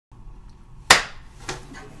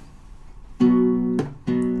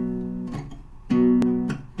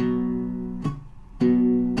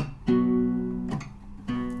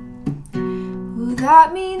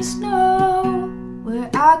that means no. Where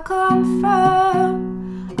I come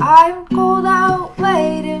from, I'm cold out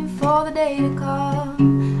waiting for the day to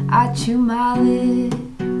come. I chew my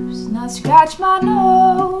lips and I scratch my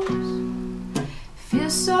nose.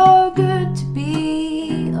 Feels so good to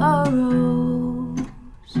be a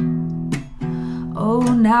rose. Oh,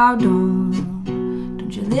 now don't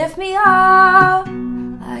you lift me up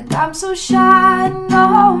like I'm so shy.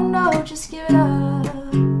 No, no, just give it up.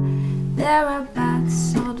 There are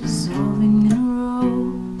bats all dissolving in a row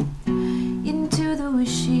into the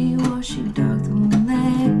wishy-washy dark that won't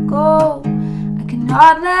let go. I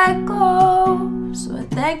cannot let go, so I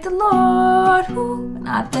thank the Lord, and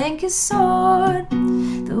I thank His sword.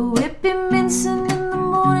 The whip be mincing in the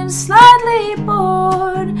morning, slightly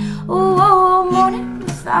bored. Oh, morning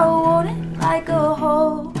without warning, like a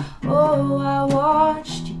hoe. Oh, I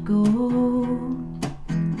watched you go.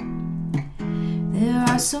 There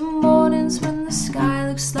are some mornings when the sky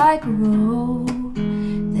looks like a road.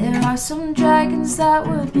 There are some dragons that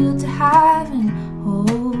were built to have and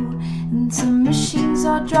hold, and some machines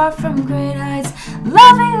are dropped from great heights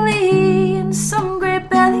lovingly, and some great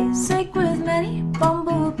bellies ache with many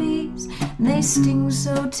bumblebees, and they sting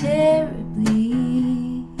so terribly.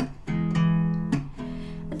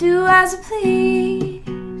 I do as I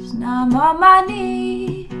please, now I'm on my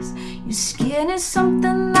knees. Your skin is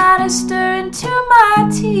something that I stir into my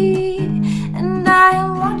tea, and I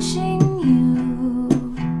am watching you.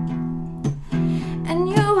 And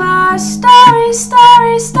you are starry,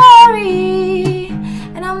 starry, starry,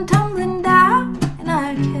 and I'm tumbling down and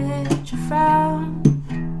I catch a frown.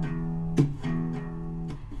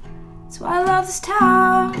 That's why I love this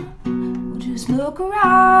town. We'll just look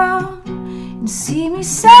around and see me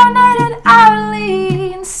serenaded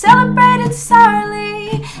hourly and celebrated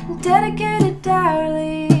sourly and dedicated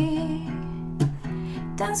dourly.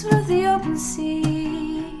 Dance with the open sea.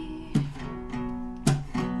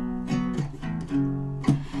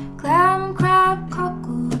 Clam, crab,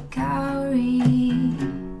 cockle, cowrie,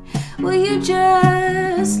 will you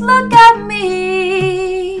just look at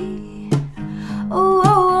me? Oh,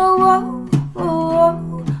 oh, oh,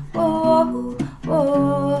 oh, oh, oh,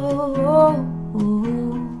 oh, oh.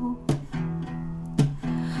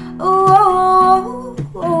 Oh,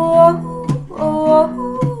 oh, oh, oh, oh,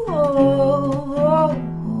 oh,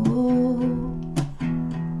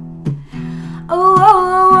 oh,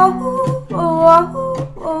 oh, oh,